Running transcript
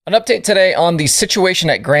An update today on the situation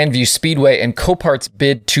at Grandview Speedway and Copart's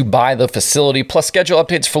bid to buy the facility, plus schedule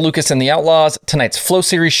updates for Lucas and the Outlaws, tonight's Flow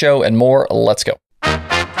Series show, and more. Let's go.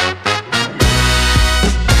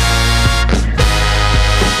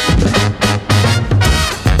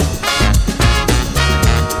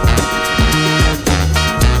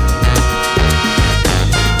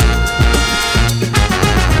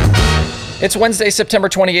 It's Wednesday, September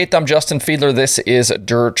 28th. I'm Justin Fiedler. This is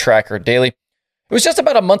Dirt Tracker Daily. It was just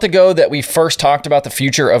about a month ago that we first talked about the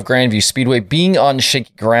future of Grandview Speedway being on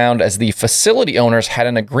shaky ground as the facility owners had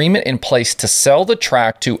an agreement in place to sell the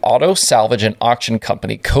track to auto salvage and auction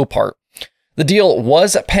company Copart. The deal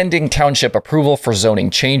was pending township approval for zoning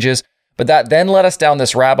changes, but that then led us down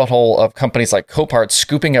this rabbit hole of companies like Copart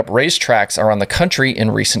scooping up racetracks around the country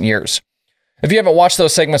in recent years. If you haven't watched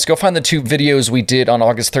those segments, go find the two videos we did on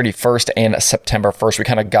August 31st and September 1st. We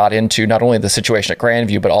kind of got into not only the situation at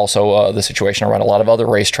Grandview, but also the situation around a lot of other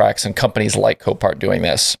racetracks and companies like Copart doing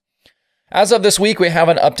this. As of this week, we have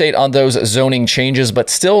an update on those zoning changes,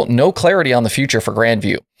 but still no clarity on the future for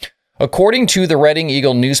Grandview. According to the Reading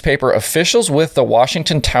Eagle newspaper, officials with the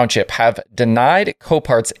Washington Township have denied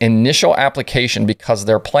Copart's initial application because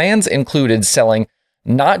their plans included selling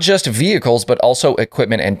not just vehicles, but also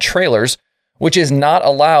equipment and trailers, which is not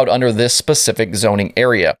allowed under this specific zoning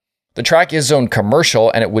area. The track is zoned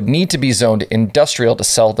commercial, and it would need to be zoned industrial to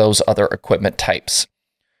sell those other equipment types.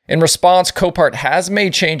 In response, Copart has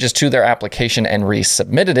made changes to their application and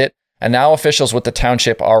resubmitted it, and now officials with the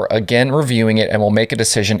township are again reviewing it and will make a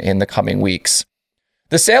decision in the coming weeks.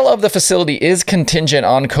 The sale of the facility is contingent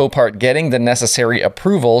on Copart getting the necessary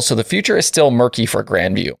approval, so the future is still murky for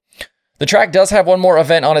Grandview. The track does have one more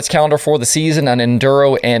event on its calendar for the season, an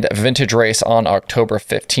enduro and vintage race on October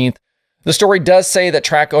 15th. The story does say that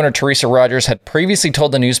track owner Teresa Rogers had previously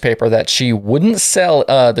told the newspaper that she wouldn't sell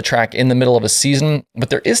the track in the middle of a season,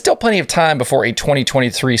 but there is still plenty of time before a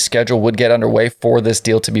 2023 schedule would get underway for this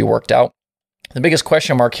deal to be worked out. The biggest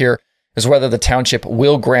question mark here is whether the township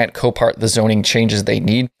will grant Copart the zoning changes they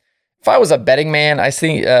need. If I was a betting man, I'd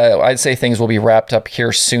say things will be wrapped up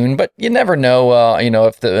here soon, but you never know.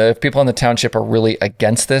 If people in the township are really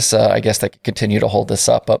against this, I guess they could continue to hold this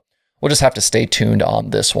up, but we'll just have to stay tuned on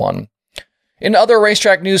this one. In other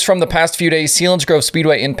racetrack news from the past few days, Selinsgrove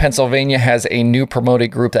Speedway in Pennsylvania has a new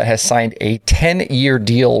promoted group that has signed a 10-year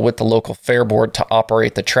deal with the local fair board to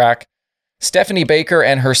operate the track. Stephanie Baker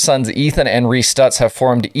and her sons Ethan and Reese Stutz have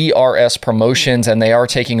formed ERS Promotions, and they are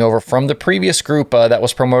taking over from the previous group that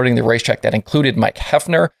was promoting the racetrack that included Mike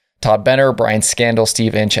Hefner, Todd Benner, Brian Scandal,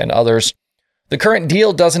 Steve Inch, and others. The current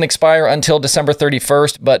deal doesn't expire until December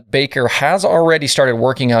 31st, but Baker has already started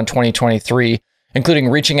working on 2023, including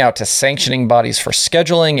reaching out to sanctioning bodies for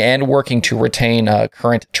scheduling and working to retain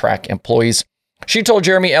current track employees. She told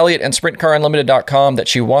Jeremy Elliott and SprintCarUnlimited.com that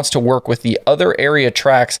she wants to work with the other area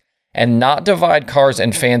tracks and not divide cars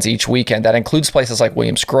and fans each weekend. That includes places like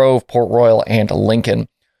Williams Grove, Port Royal, and Lincoln.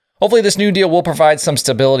 Hopefully this new deal will provide some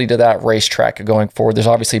stability to that racetrack going forward. There's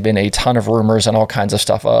obviously been a ton of rumors and all kinds of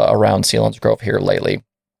stuff around Selinsgrove here lately.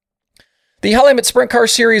 The High Limit Sprint Car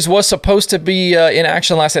Series was supposed to be in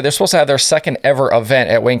action last night. They're supposed to have their second ever event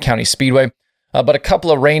at Wayne County Speedway, but a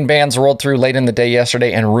couple of rain bands rolled through late in the day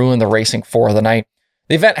yesterday and ruined the racing for the night.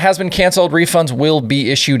 The event has been canceled. Refunds will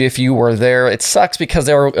be issued if you were there. It sucks because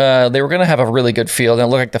they were going to have a really good field, and it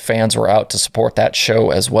looked like the fans were out to support that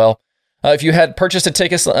show as well. If you had purchased a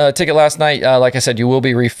ticket last night, like I said, you will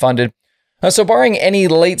be refunded. So barring any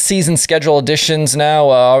late season schedule additions now,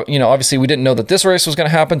 obviously we didn't know that this race was going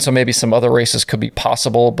to happen, so maybe some other races could be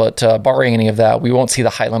possible, but barring any of that, we won't see the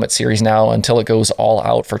High Limit Series now until it goes all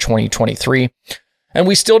out for 2023. And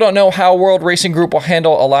we still don't know how World Racing Group will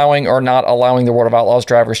handle allowing or not allowing the World of Outlaws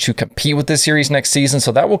drivers to compete with this series next season.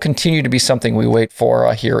 So that will continue to be something we wait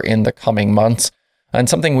for here in the coming months, and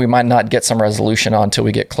something we might not get some resolution on until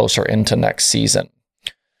we get closer into next season.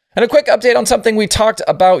 And a quick update on something we talked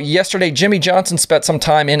about yesterday. Jimmie Johnson spent some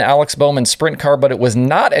time in Alex Bowman's sprint car, but it was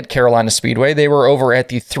not at Carolina Speedway. They were over at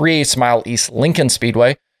the 3/8 Mile East Lincoln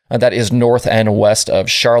Speedway. That is north and west of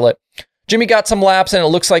Charlotte. Jimmie got some laps, and it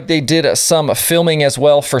looks like they did some filming as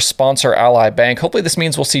well for sponsor Ally Bank. Hopefully this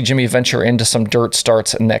means we'll see Jimmie venture into some dirt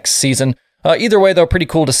starts next season. Either way, though, pretty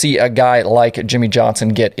cool to see a guy like Jimmie Johnson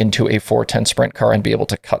get into a 410 sprint car and be able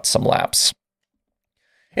to cut some laps.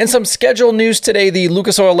 In some schedule news today, the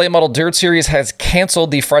Lucas Oil Late Model Dirt Series has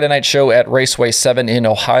canceled the Friday night show at Raceway 7 in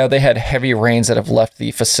Ohio. They had heavy rains that have left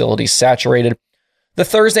the facility saturated. The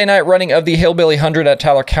Thursday night running of the Hillbilly 100 at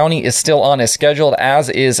Tyler County is still on as scheduled, as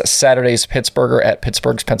is Saturday's Pittsburgher at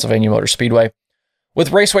Pittsburgh's Pennsylvania Motor Speedway.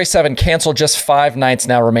 With Raceway 7 canceled, just 5 nights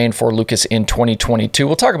now remain for Lucas in 2022.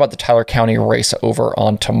 We'll talk about the Tyler County race over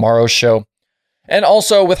on tomorrow's show. And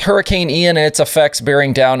also with Hurricane Ian and its effects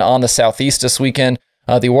bearing down on the Southeast this weekend,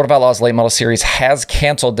 the World of Outlaws Late Model Series has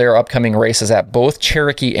canceled their upcoming races at both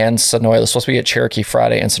Cherokee and Sonoya. It's supposed to be at Cherokee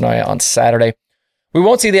Friday and Sonoya on Saturday. We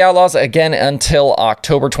won't see the Outlaws again until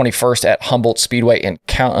October 21st at Humboldt Speedway in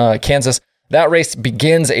Kansas. That race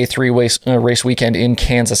begins a 3-race weekend in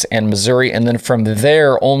Kansas and Missouri, and then from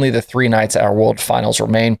there, only the 3 nights at our World Finals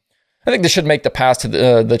remain. I think this should make the pass to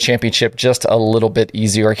the championship just a little bit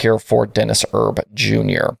easier here for Dennis Erb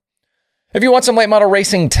Jr. If you want some late model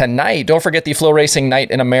racing tonight, don't forget the Flow Racing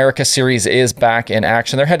Night in America series is back in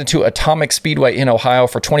action. They're headed to Atomic Speedway in Ohio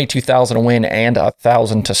for $22,000 to win and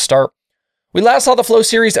 $1,000 to start. We last saw the Flow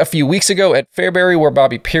series a few weeks ago at Fairbury, where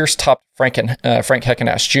Bobby Pierce topped Frank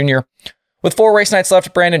Heckenast Jr. With 4 race nights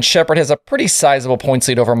left, Brandon Shepard has a pretty sizable points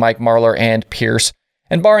lead over Mike Marlar and Pierce.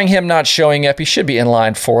 And barring him not showing up, he should be in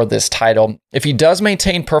line for this title. If he does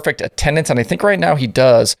maintain perfect attendance, and I think right now he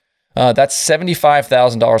does, that's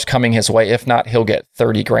 $75,000 coming his way. If not, he'll get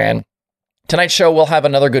 $30,000. Tonight's show will have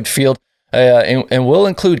another good field, and we'll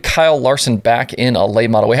include Kyle Larson back in a late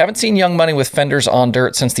model. We haven't seen Young Money with fenders on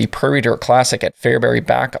dirt since the Prairie Dirt Classic at Fairbury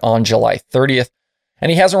back on July 30th. And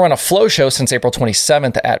he hasn't run a Flow show since April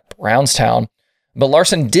 27th at Brownstown. But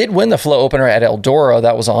Larson did win the Flow opener at Eldora.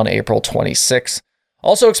 That was on April 26th.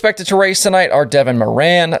 Also expected to race tonight are Devin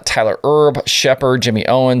Moran, Tyler Erb, Shepard, Jimmy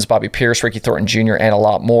Owens, Bobby Pierce, Ricky Thornton Jr., and a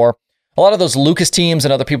lot more. A lot of those Lucas teams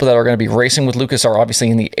and other people that are going to be racing with Lucas are obviously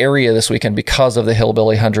in the area this weekend because of the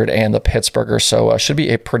Hillbilly 100 and the Pittsburgher, so should be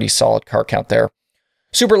a pretty solid car count there.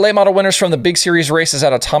 Super late model winners from the big series races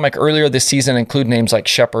at Atomic earlier this season include names like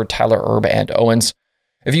Shepard, Tyler Erb, and Owens.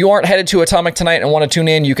 If you aren't headed to Atomic tonight and want to tune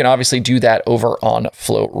in, you can obviously do that over on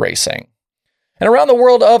Flow Racing. And around the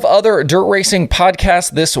world of other dirt racing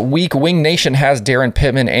podcasts this week, Wing Nation has Darren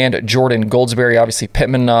Pittman and Jordan Goldsberry. Obviously,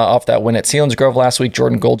 Pittman off that win at Selinsgrove last week.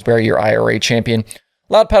 Jordan Goldsberry, your IRA champion.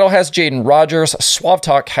 Loud Pedal has Jaden Rogers. Suave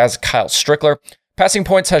Talk has Kyle Strickler. Passing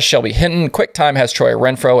Points has Shelby Hinton. QuickTime has Troy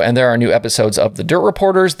Renfro. And there are new episodes of The Dirt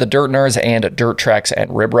Reporters, The Dirt Nerds, and Dirt Tracks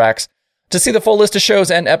and Rib Racks. To see the full list of shows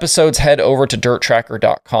and episodes, head over to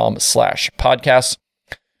dirttracker.com/podcasts.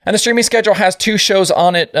 And the streaming schedule has 2 shows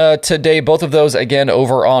on it today. Both of those, again,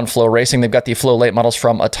 over on Flow Racing. They've got the Flow late models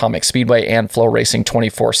from Atomic Speedway and Flow Racing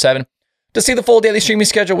 24/7. To see the full daily streaming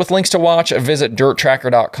schedule with links to watch, visit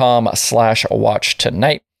dirttracker.com/watch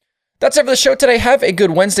tonight. That's it for the show today. Have a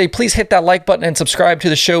good Wednesday. Please hit that like button and subscribe to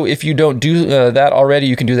the show. If you don't do that already,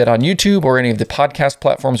 you can do that on YouTube or any of the podcast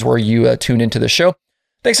platforms where you tune into the show.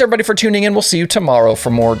 Thanks, everybody, for tuning in. We'll see you tomorrow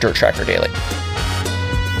for more Dirt Tracker Daily.